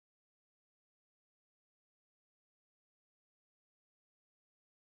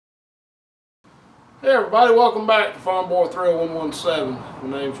Hey everybody, welcome back to Farm Boy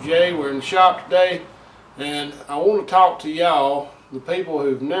 30117. My name's Jay. We're in the shop today and I want to talk to y'all, the people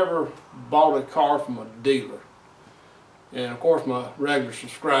who've never bought a car from a dealer. And of course my regular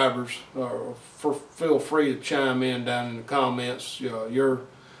subscribers feel free to chime in down in the comments your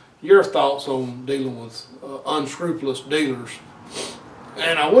thoughts on dealing with unscrupulous dealers.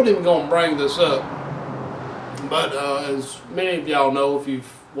 And I wasn't even going to bring this up, but as many of y'all know if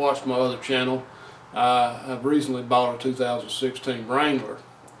you've watched my other channel, I've recently bought a 2016 Wrangler.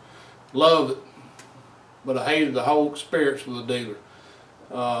 Loved it, but I hated the whole experience with the dealer.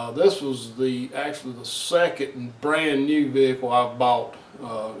 This was actually the second brand new vehicle I've bought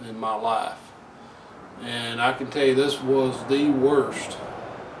in my life. And I can tell you this was the worst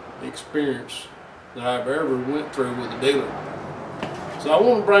experience that I've ever went through with a dealer. So I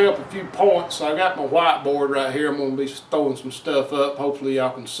want to bring up a few points. I got my whiteboard right here. I'm going to be throwing some stuff up. Hopefully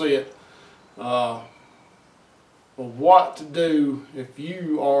y'all can see it. Of what to do if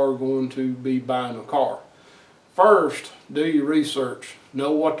you are going to be buying a car. First, do your research.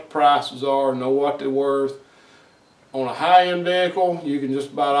 Know what the prices are, know what they're worth. On a high-end vehicle, you can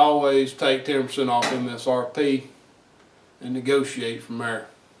just about always take 10% off MSRP and negotiate from there.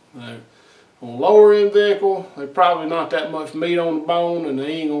 On a lower-end vehicle, there's probably not that much meat on the bone and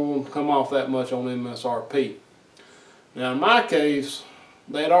they ain't going to come off that much on MSRP. Now in my case,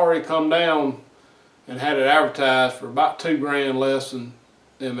 they had already come down and had it advertised for about $2 grand less than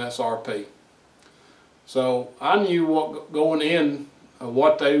MSRP. So I knew what going in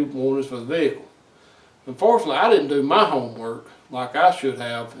what they wanted for the vehicle. Unfortunately, I didn't do my homework like I should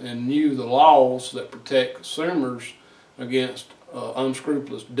have and knew the laws that protect consumers against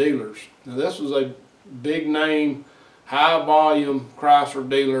unscrupulous dealers. Now this was a big name, high volume Chrysler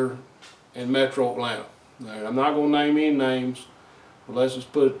dealer in Metro Atlanta. Now, I'm not going to name any names. But let's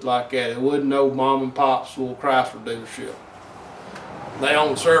just put it like that. It wasn't no mom and pop's little Chrysler dealership. They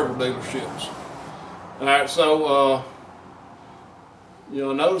own several dealerships. Alright, so I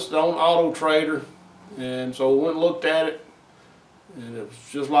noticed it on Auto Trader, and so we went and looked at it, and it was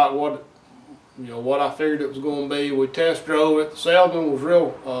just like what I figured it was going to be. We test drove it. The salesman was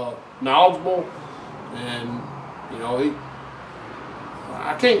real knowledgeable, and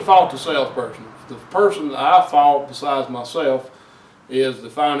I can't fault the salesperson. The person that I fault besides myself is the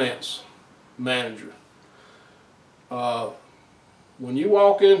finance manager. When you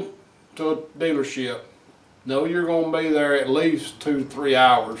walk into a dealership, know you're going to be there at least 2 to 3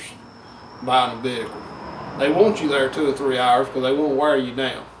 hours buying a vehicle. They want you there 2 or 3 hours because they want to wear you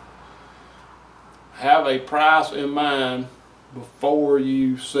down. Have a price in mind before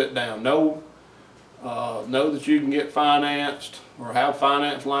you sit down. Know that you can get financed or have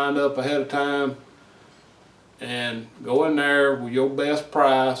finance lined up ahead of time. And go in there with your best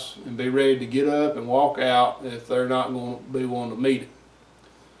price and be ready to get up and walk out if they're not going to be willing to meet it.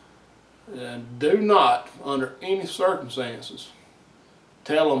 And do not, under any circumstances,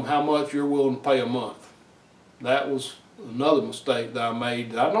 tell them how much you're willing to pay a month. That was another mistake that I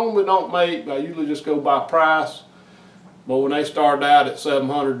made. I normally don't make. I usually just go by price. But when they started out at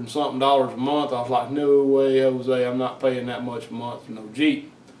 $700 and something a month, I was like, no way, Jose, I'm not paying that much a month for no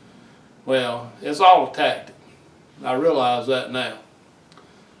Jeep. Well, it's all a tactic. I realize that now.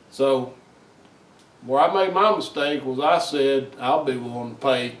 So where I made my mistake was I said I'll be willing to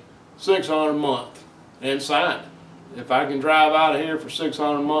pay $600 a month and sign it. If I can drive out of here for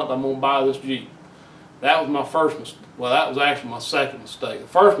 $600 a month, I'm going to buy this Jeep. That was my first mistake. Well, that was actually my second mistake. The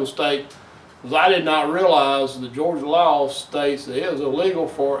first mistake was I did not realize the Georgia law states that it is illegal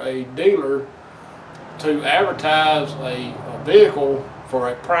for a dealer to advertise a vehicle for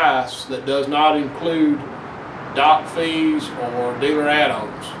a price that does not include dock fees or dealer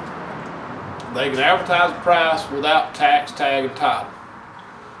add-ons. They can advertise the price without tax, tag, and title.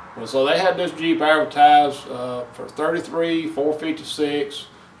 Well, so they had this Jeep advertised for $33,456.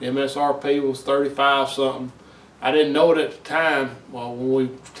 The MSRP was $35 something. I didn't know it at the time when we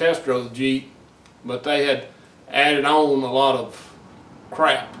test drove the Jeep, but they had added on a lot of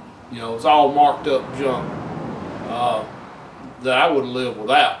crap. It's all marked up junk that I wouldn't live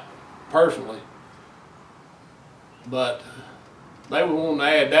without personally. But they were wanting to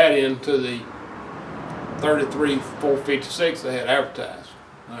add that into the $33,456 they had advertised.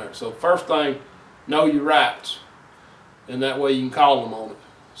 Alright, so first thing, know your rights, and that way you can call them on it.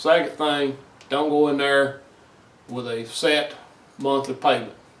 Second thing, don't go in there with a set monthly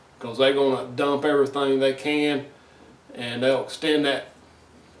payment, because they're going to dump everything they can, and they'll extend it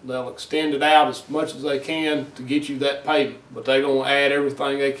out as much as they can to get you that payment, but they're going to add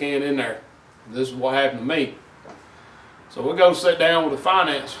everything they can in there. This is what happened to me. So we go sit down with the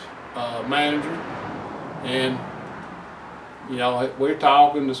finance manager, And you know, we're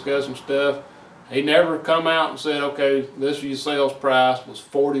talking, discussing stuff. He never come out and said, okay, this is your sales price was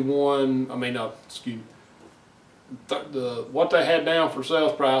 41. I mean, excuse me. What they had down for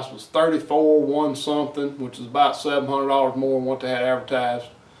sales price was 34 one something, which is about $700 more than what they had advertised.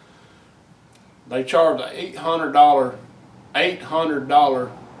 They charged an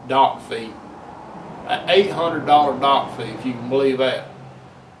 $800 dock fee. An $800 dock fee, if you can believe that.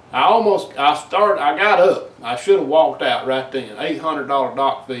 I got up. I should have walked out right then. $800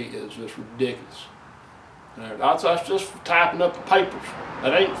 dock fee is just ridiculous. That's just for typing up the papers.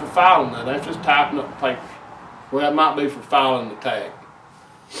 That ain't for filing that. That's just typing up the papers. Well, that might be for filing the tag.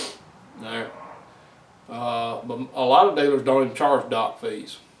 But a lot of dealers don't even charge dock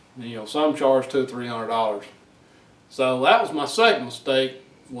fees. You know, some charge $200 to $300. So that was my second mistake,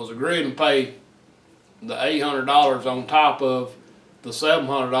 was agreeing to pay the $800 on top of the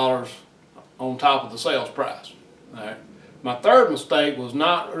 $700 on top of the sales price. All right. My third mistake was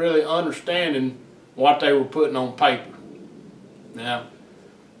not really understanding what they were putting on paper. Now,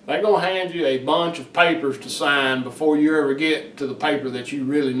 they're going to hand you a bunch of papers to sign before you ever get to the paper that you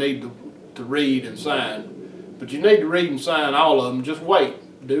really need to read and sign. But you need to read and sign all of them. Just wait.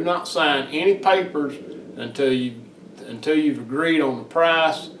 Do not sign any papers until you've agreed on the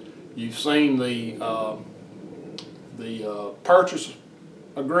price, you've seen the purchase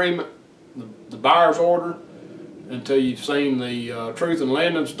agreement, the buyer's order, until you've seen the truth in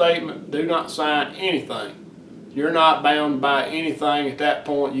lending statement. Do not sign anything. You're not bound by anything at that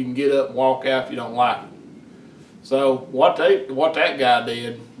point. You can get up and walk out if you don't like it. So what that guy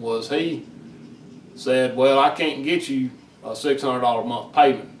did was he said, well, I can't get you a $600 a month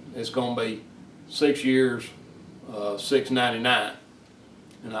payment. It's going to be 6 years, $699.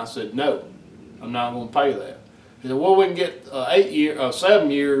 And I said, no, I'm not going to pay that. He said, well, we can get 7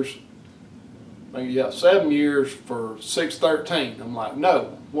 years. Yeah, 7 years for $613. I'm like,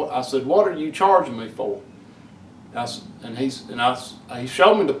 no. I said, what are you charging me for? He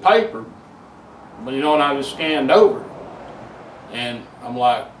showed me the paper, but you know, and I just scanned over it, and I'm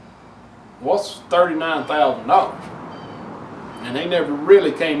like, what's $39,000? And he never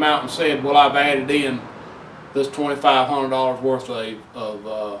really came out and said, well, I've added in this $2,500 worth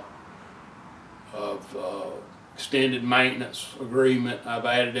of extended maintenance agreement. I've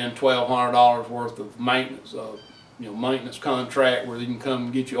added in $1,200 worth of maintenance, maintenance contract where you can come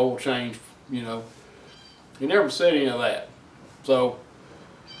and get your oil change. You know, he never said any of that. So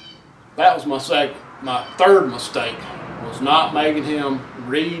that was my third mistake, was not making him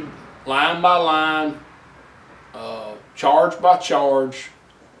read line by line, charge by charge,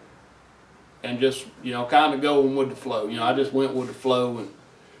 and just, you know, kind of going with the flow. You know, I just went with the flow,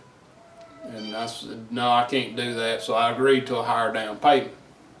 and I said, no, I can't do that. So I agreed to a higher down payment.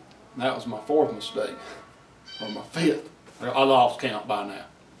 And that was my fourth mistake, or my fifth. I lost count by now.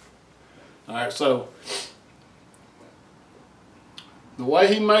 All right, so the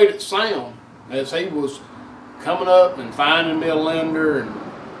way he made it sound, as he was coming up and finding me a lender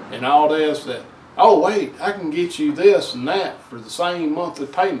and all this, that, oh wait, I can get you this and that for the same monthly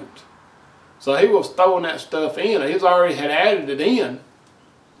payment. So he was throwing that stuff in. He already had added it in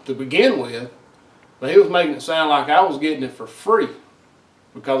to begin with, but he was making it sound like I was getting it for free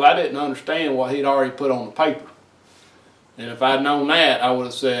because I didn't understand what he'd already put on the paper. And if I'd known that, I would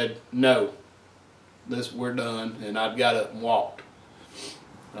have said, no, we're done, and I'd got up and walked.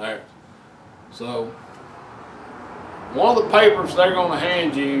 All right. So one of the papers they're going to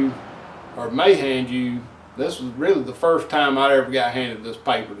hand you, or may hand you, this was really the first time I ever got handed this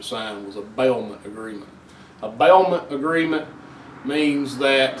paper to sign, was a bailment agreement. A bailment agreement means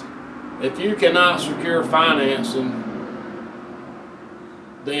that if you cannot secure financing,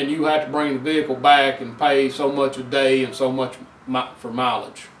 then you have to bring the vehicle back and pay so much a day and so much for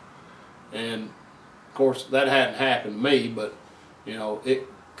mileage. And of course that hadn't happened to me, but you know, it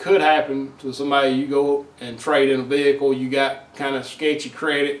could happen to somebody. You go and trade in a vehicle, you got kind of sketchy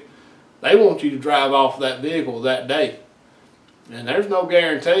credit, they want you to drive off that vehicle that day. And there's no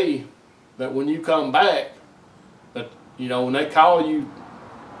guarantee that when you come back, that, you know, when they call you,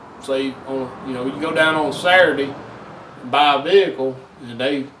 say, you go down on Saturday and buy a vehicle, and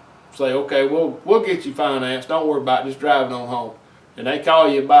they say, okay, we'll get you financed, don't worry about it, just driving on home. And they call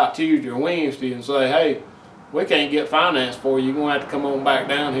you about Tuesday or Wednesday and say, hey, we can't get finance for you, you're going to have to come on back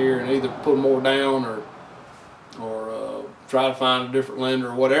down here and either put more down or try to find a different lender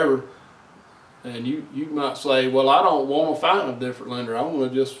or whatever. And you might say, well, I don't want to find a different lender, I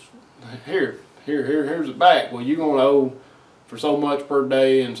want to just, here's it back. Well, you're going to owe for so much per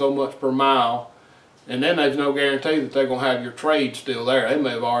day and so much per mile, and then there's no guarantee that they're going to have your trade still there. They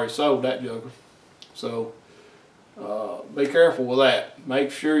may have already sold that joker. So be careful with that.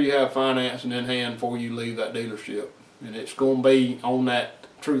 Make sure you have financing in hand before you leave that dealership. And it's going to be on that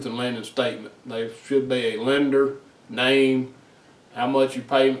truth in lending statement. There should be a lender, name, how much your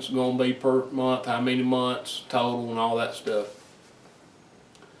payment's going to be per month, how many months total, and all that stuff.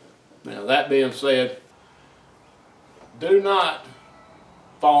 Now, that being said, do not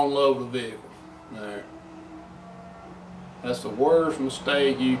fall in love with a vehicle. All right. That's the worst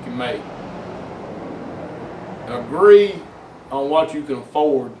mistake you can make. Agree on what you can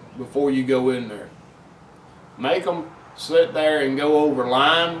afford before you go in there. Make them sit there and go over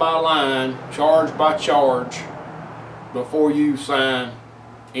line by line, charge by charge, before you sign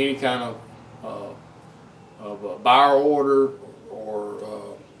any kind of a buyer order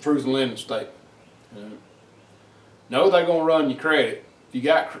or truth in lending statement. Know they're going to run your credit.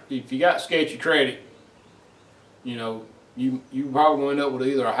 If you got sketchy credit, you know, you probably going to end up with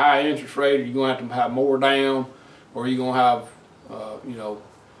either a high interest rate, or you're going to have more down, or you're going to have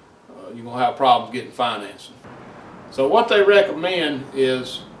you're going to have problems getting financing. So what they recommend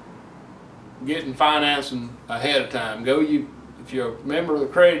is getting financing ahead of time. If you're a member of the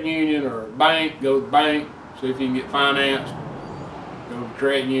credit union or a bank, go to the bank, see if you can get financed. Go to the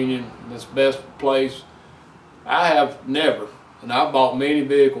credit union, that's the best place. I have never, and I've bought many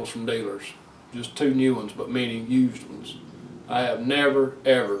vehicles from dealers, just 2 new ones, but many used ones. I have never,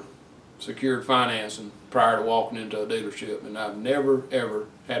 ever secured financing prior to walking into a dealership, and I've never, ever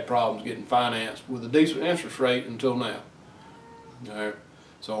had problems getting financed with a decent interest rate until now. All right.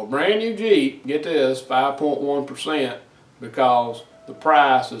 So a brand new Jeep, get this, 5.1%, because the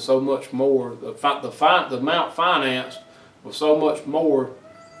price is so much more, the amount financed was so much more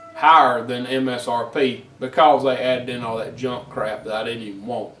higher than MSRP, because they added in all that junk crap that I didn't even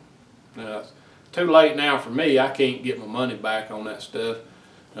want. Now, it's too late now for me. I can't get my money back on that stuff.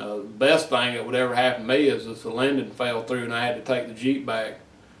 The best thing that would ever happen to me is if the lending fell through and I had to take the Jeep back,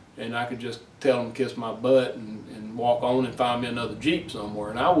 and I could just tell them to kiss my butt and walk on and find me another Jeep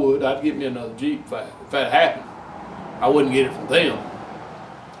somewhere. And I'd get me another Jeep if that happened. I wouldn't get it from them.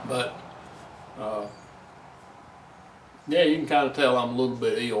 But yeah, you can kind of tell I'm a little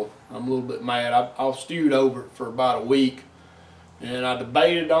bit ill. I'm a little bit mad. I stewed over it for about a week, and I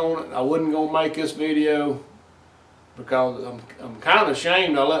debated on it. I wasn't going to make this video because I'm kind of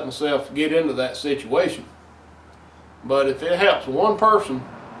ashamed I let myself get into that situation. But if it helps one person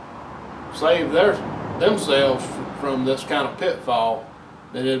save themselves from this kind of pitfall,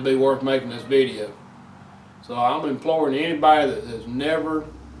 then it'd be worth making this video. So I'm imploring anybody that has never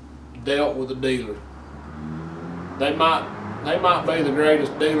dealt with a dealer. They might be the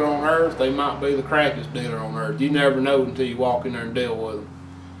greatest dealer on earth. They might be the crappiest dealer on earth. You never know until you walk in there and deal with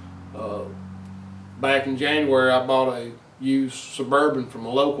them. Back in January, I bought a used Suburban from a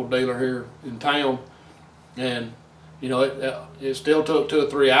local dealer here in town, and you know it still took 2 or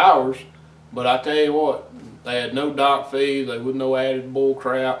 3 hours. But I tell you what, they had no dock fees. They wasn't no added bull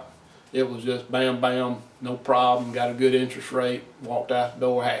crap. It was just bam bam, no problem. Got a good interest rate. Walked out the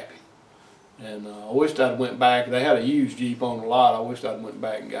door happy. And I wished I'd went back. They had a used Jeep on the lot. I wished I'd went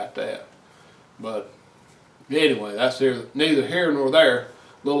back and got that. But anyway, that's neither here nor there. A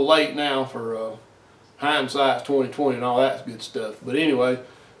little late now for hindsight's 2020 and all that good stuff. But anyway,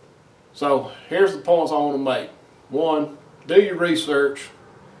 so here's the points I want to make. 1, do your research.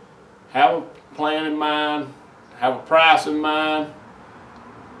 Have a plan in mind. Have a price in mind.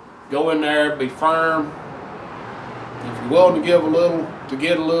 Go in there, be firm. If you're willing to give a little to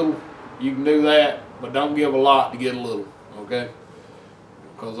get a little, you can do that, but don't give a lot to get a little, okay?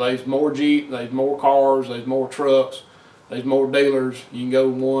 Because there's more Jeep, there's more cars, there's more trucks, there's more dealers. You can go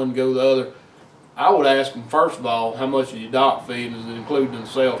one, go the other. I would ask them, first of all, how much is your dock fee, and is it included in the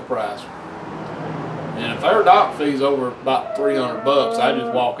sales price? And if their dock fee's over about $300, I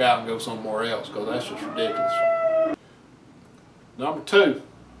just walk out and go somewhere else, because that's just ridiculous. Number 2,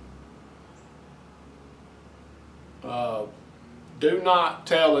 do not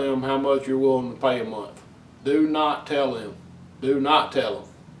tell them how much you're willing to pay a month. Do not tell them. Do not tell them.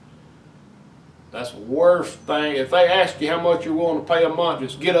 That's the worst thing. If they ask you how much you're willing to pay a month,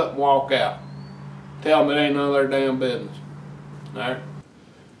 just get up and walk out. Tell them it ain't none of their damn business. All right?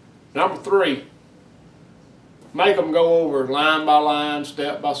 Number 3, make them go over line by line,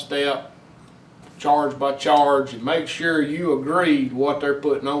 step by step, charge by charge, and make sure you agree to what they're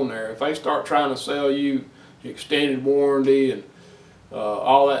putting on there. If they start trying to sell you extended warranty and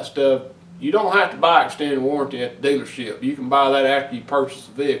all that stuff, you don't have to buy extended warranty at the dealership. You can buy that after you purchase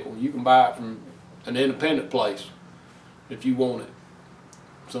the vehicle. You can buy it from an independent place if you want it.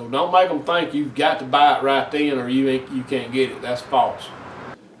 So don't make them think you've got to buy it right then or you can't get it. That's false.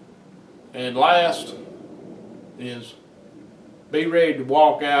 And last is be ready to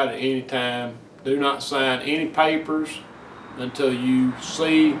walk out at any time. Do not sign any papers until you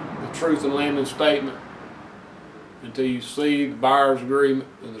see the truth in lending statement, until you see the buyer's agreement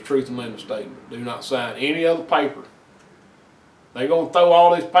and the truth in lending statement. Do not sign any other paper. They're going to throw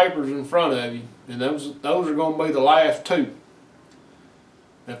all these papers in front of you, and those are going to be the last two.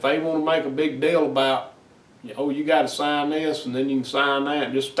 If they want to make a big deal about, oh, you got to sign this and then you can sign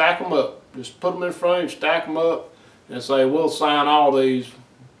that, just stack them up. Just put them in front of you, stack them up, and say, we'll sign all these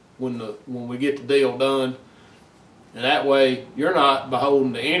when we get the deal done. And that way you're not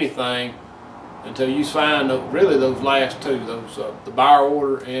beholden to anything until you sign really those last two, the buyer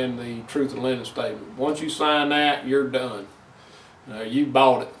order and the truth in lending statement. Once you sign that, you're done. You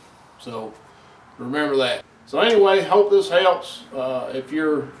bought it. So remember that. So anyway, hope this helps. If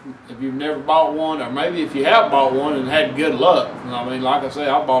you've never bought one, or maybe if you have bought one and had good luck. I mean, like I say,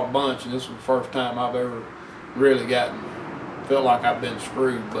 I bought a bunch, and this is the first time I've ever really felt like I've been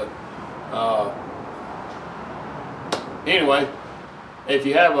screwed. But anyway, if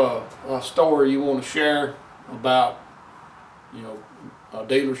you have a story you want to share about, a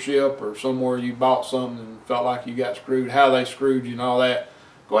dealership or somewhere you bought something and felt like you got screwed, how they screwed you and all that,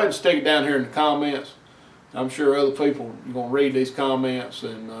 go ahead and stick it down here in the comments. I'm sure other people are going to read these comments,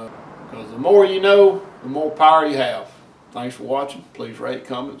 and because the more you know, the more power you have. Thanks for watching. Please rate,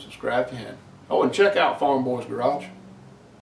 comment, subscribe if you haven't. Oh, and check out Farm Boys Garage.